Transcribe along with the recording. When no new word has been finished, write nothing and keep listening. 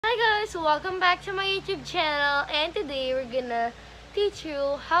guys! Welcome back to my YouTube channel, and today we're gonna teach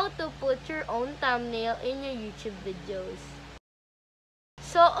you how to put your own thumbnail in your YouTube videos.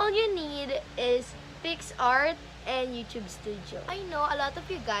 So all you need is PixArt and YouTube Studio. I know a lot of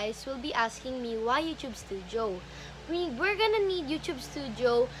you guys will be asking me why YouTube Studio. We're gonna need YouTube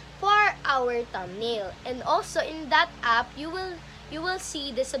Studio for our thumbnail, and also in that app you will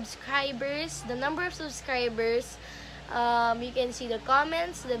see the subscribers, the number of subscribers. You can see the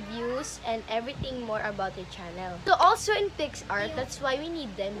comments, the views, and everything more about your channel. So also in PixArt, that's why we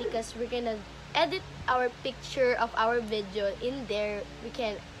need them, because we're gonna edit our picture of our video in there. We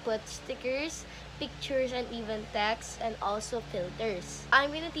can put stickers, pictures, and even text, and also filters.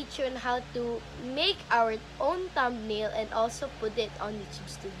 I'm gonna teach you on how to make our own thumbnail and also put it on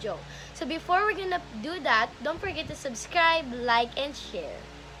YouTube Studio. So before we're gonna do that, don't forget to subscribe, like, and share.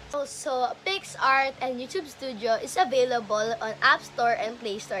 Also, PixArt and YouTube Studio is available on App Store and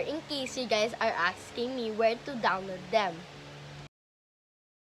Play Store in case you guys are asking me where to download them.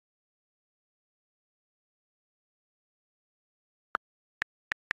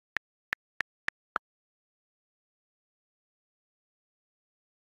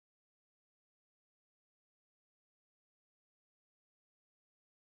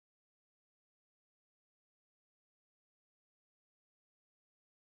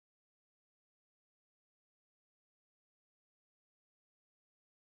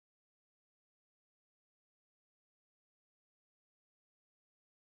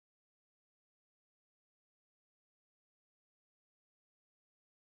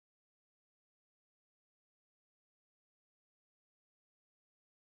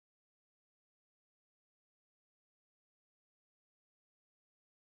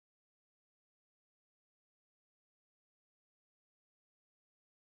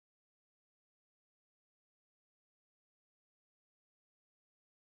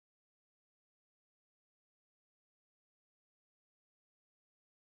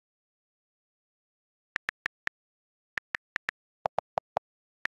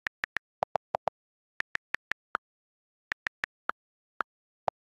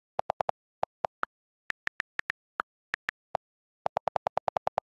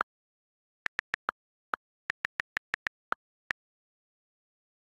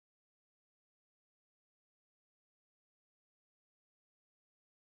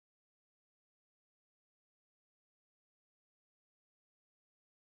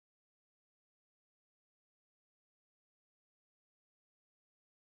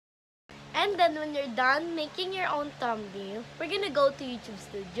 And then when you're done making your own thumbnail, we're gonna go to YouTube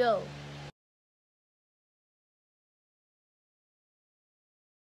Studio.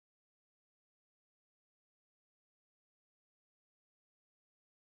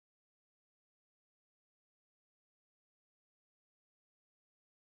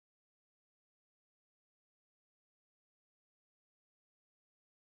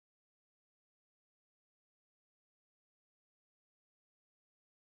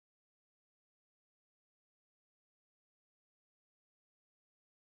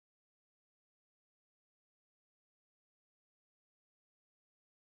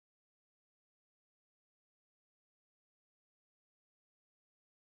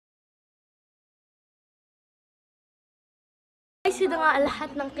 Guys, yun na nga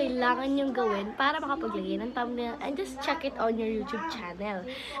lahat ng kailangan nyong gawin para makapaglagay ng thumbnail, and just check it on your YouTube channel.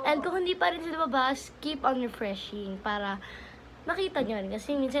 And kung hindi pa rin sila lumabas, keep on refreshing para makita nyo rin.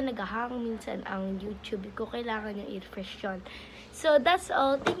 Kasi minsan nag-hang, minsan ang YouTube ko, kailangan nyo i-refresh yun. So that's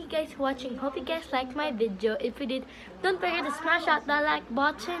all. Thank you guys for watching. Hope you guys liked my video. If you did, don't forget to smash out the like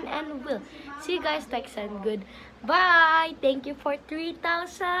button, and we'll see you guys next time. Goodbye! Thank you for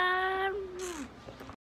 3,000!